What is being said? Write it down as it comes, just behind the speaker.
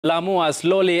Lamu are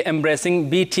slowly embracing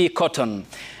BT cotton,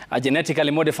 a genetically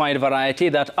modified variety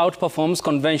that outperforms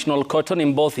conventional cotton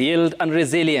in both yield and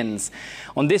resilience.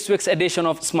 On this week's edition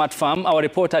of Smart Farm, our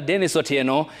reporter Dennis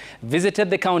Otieno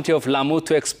visited the county of Lamu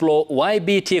to explore why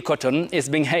BT cotton is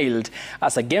being hailed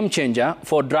as a game changer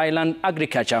for dryland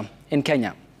agriculture in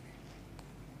Kenya.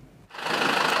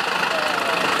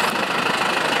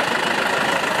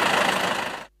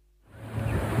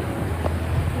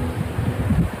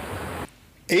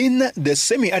 In the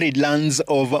semi-arid lands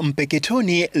of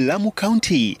Mpeketoni, Lamu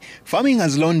County, farming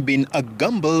has long been a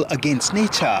gamble against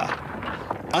nature.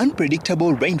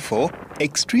 Unpredictable rainfall,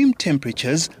 extreme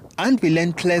temperatures, and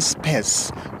relentless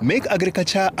pests make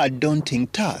agriculture a daunting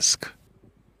task.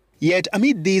 Yet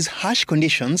amid these harsh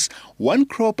conditions, one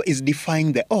crop is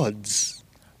defying the odds.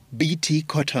 BT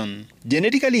cotton.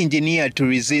 Genetically engineered to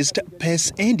resist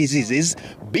pests and diseases,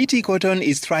 BT cotton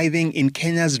is thriving in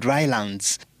Kenya's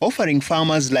drylands, offering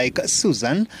farmers like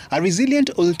Susan a resilient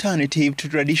alternative to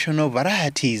traditional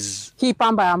varieties. Hii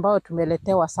pamba ambayo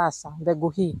tumeletewa sasa, mbegu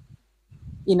hii,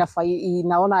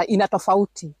 ina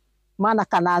tofauti. Maana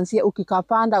kanaanzia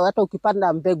ukikapanda, hata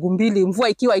ukipanda mbegu mbili, mvua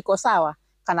ikiwa iko sawa,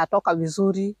 kanatoka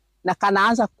vizuri na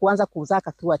kanaanza kuzaa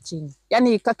kakiwa chini.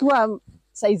 Yani kakiwa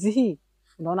saizi hii,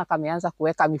 unaona kameanza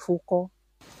kuweka mifuko.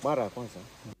 Mara kwanza.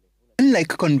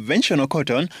 Unlike conventional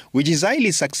cotton, which is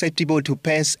highly susceptible to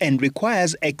pests and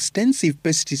requires extensive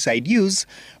pesticide use,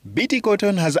 BT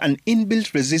cotton has an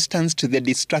inbuilt resistance to the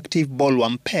destructive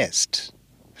bollworm pest.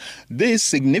 This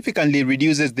significantly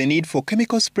reduces the need for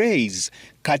chemical sprays,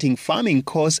 cutting farming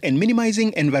costs and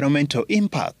minimizing environmental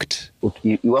impact.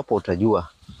 Iwapo utajua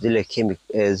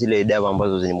zile dawa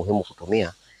ambazo ni muhimu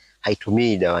kutumia,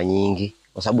 haitumii dawa nyingi.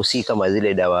 Kwa sababu si kama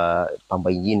zile dawa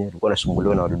pamba nyingine tulikuwa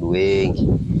tunasumbuliwa na wadudu wengi.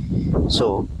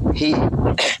 So hii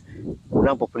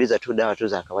unapopuliza tu dawa tu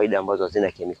za kawaida ambazo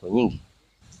hazina kemiko nyingi,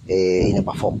 ina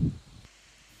perform.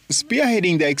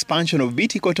 Spearheading the expansion of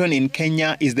BT cotton in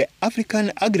Kenya is the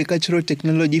African Agricultural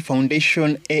Technology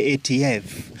Foundation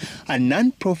AATF, a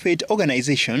non-profit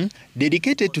organization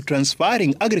dedicated to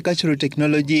transferring agricultural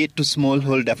technology to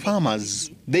smallholder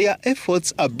farmers. Their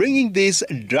efforts are bringing this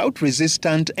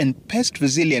drought-resistant and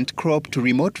pest-resilient crop to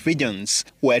remote regions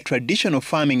where traditional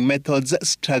farming methods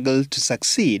struggle to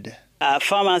succeed.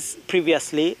 Farmers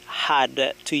previously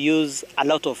had to use a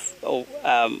lot of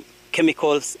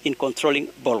chemicals in controlling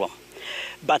bollworm.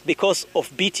 But because of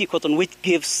BT cotton, which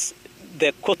gives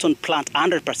the cotton plant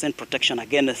 100% protection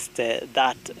against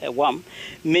that worm,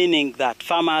 meaning that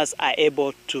farmers are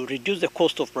able to reduce the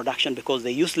cost of production because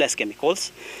they use less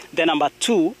chemicals. Then number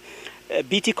two,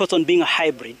 BT cotton being a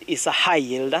hybrid is a high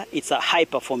yielder, it's a high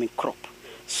performing crop.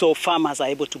 So farmers are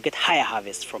able to get higher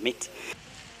harvest from it.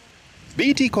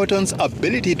 BT cotton's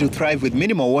ability to thrive with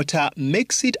minimal water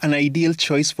makes it an ideal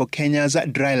choice for Kenya's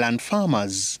dryland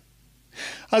farmers.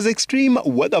 As extreme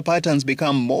weather patterns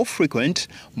become more frequent,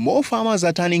 more farmers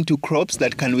are turning to crops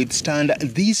that can withstand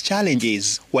these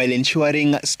challenges while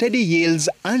ensuring steady yields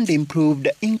and improved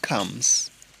incomes.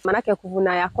 Manake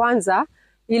kuvuna ya kwanza,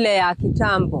 ile ya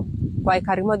kitambo, kwa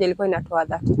ekari moja ilikuwa inatoa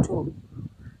 32.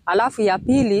 Alafu ya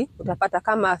pili utapata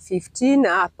kama 15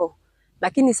 hapo.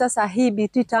 Lakini sasa hii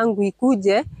BT tangu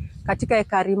ikuje katika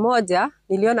ekari moja,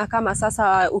 niliona kama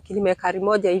sasa ukilima ekari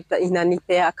moja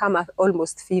inanipea kama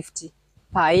almost 50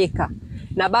 per acre.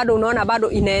 Na bado unaona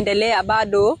bado inaendelea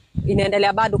bado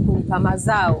kunipa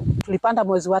mazao. Tulipanda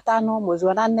mwezi wa 5, mwezi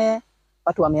wa 8,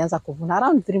 watu wameanza kuvuna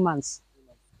around 3 months.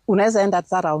 Unaweza enda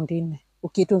hata around 4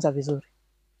 ukitunza vizuri.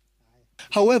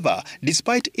 However,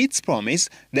 despite its promise,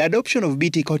 the adoption of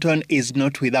BT cotton is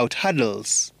not without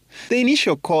hurdles. The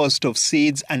initial cost of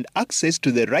seeds and access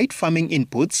to the right farming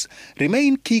inputs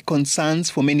remain key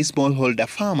concerns for many smallholder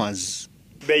farmers.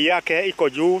 Bei yake iko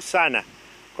juu sana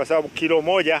kwa sababu kilo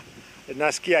moja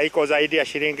nasikia iko zaidi ya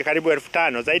shilingi karibu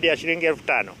 1500, zaidi ya shilingi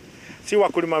 1500. Si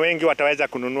wakulima wengi wataweza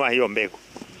kununua hiyo mbegu.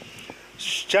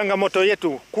 Changamoto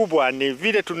yetu kubwa ni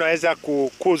vile tunaweza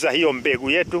kukuza hiyo mbegu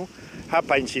yetu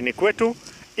hapa nchini kwetu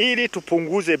ili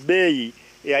tupunguze bei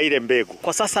ya ile mbegu.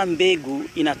 Kwa sasa mbegu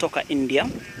inatoka India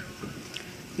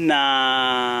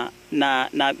na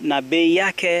bei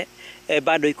yake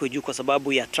bado iko juu kwa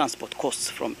sababu ya transport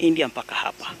costs from India mpaka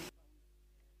hapa.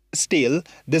 Still,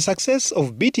 the success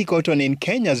of BT cotton in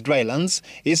Kenya's drylands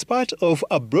is part of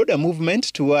a broader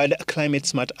movement toward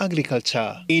climate-smart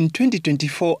agriculture. In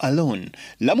 2024 alone,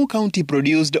 Lamu County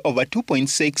produced over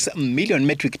 2.6 million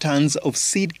metric tons of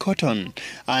seed cotton,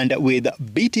 and with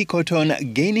BT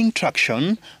cotton gaining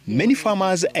traction, many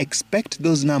farmers expect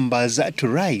those numbers to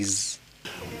rise.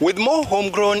 With more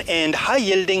homegrown and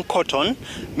high-yielding cotton,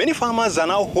 many farmers are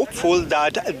now hopeful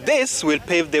that this will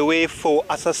pave the way for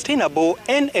a sustainable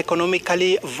and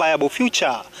economically viable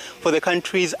future for the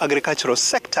country's agricultural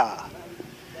sector.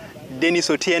 Dennis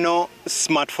Otieno,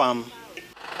 Smart Farm.